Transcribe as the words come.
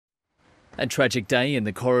A tragic day in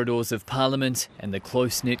the corridors of Parliament and the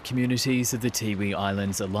close-knit communities of the Tiwi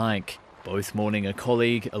Islands alike, both mourning a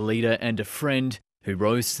colleague, a leader and a friend who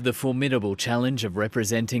rose to the formidable challenge of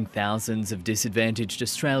representing thousands of disadvantaged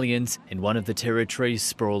Australians in one of the territory's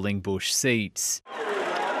sprawling bush seats.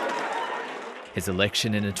 His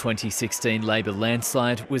election in a 2016 Labor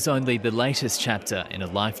landslide was only the latest chapter in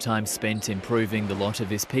a lifetime spent improving the lot of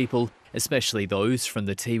his people, especially those from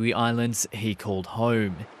the Tiwi Islands he called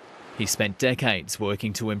home. He spent decades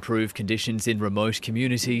working to improve conditions in remote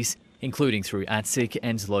communities, including through ATSIC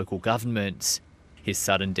and local governments. His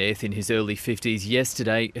sudden death in his early 50s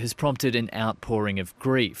yesterday has prompted an outpouring of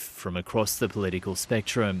grief from across the political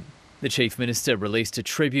spectrum. The Chief Minister released a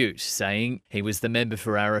tribute, saying he was the member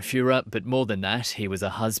for Arafura, but more than that, he was a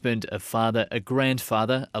husband, a father, a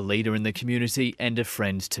grandfather, a leader in the community and a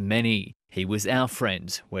friend to many. He was our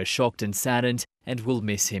friend. We're shocked and saddened and will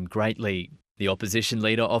miss him greatly. The opposition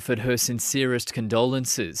leader offered her sincerest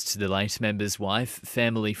condolences to the late member's wife,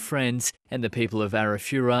 family, friends and the people of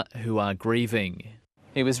Arafura who are grieving.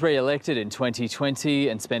 He was re-elected in 2020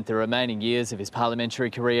 and spent the remaining years of his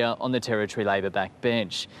parliamentary career on the Territory Labor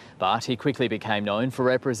backbench, but he quickly became known for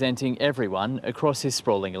representing everyone across his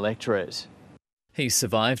sprawling electorate. He's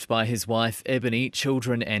survived by his wife Ebony,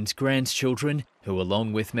 children and grandchildren, who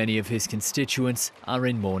along with many of his constituents are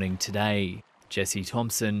in mourning today. Jesse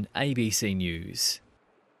Thompson, ABC News.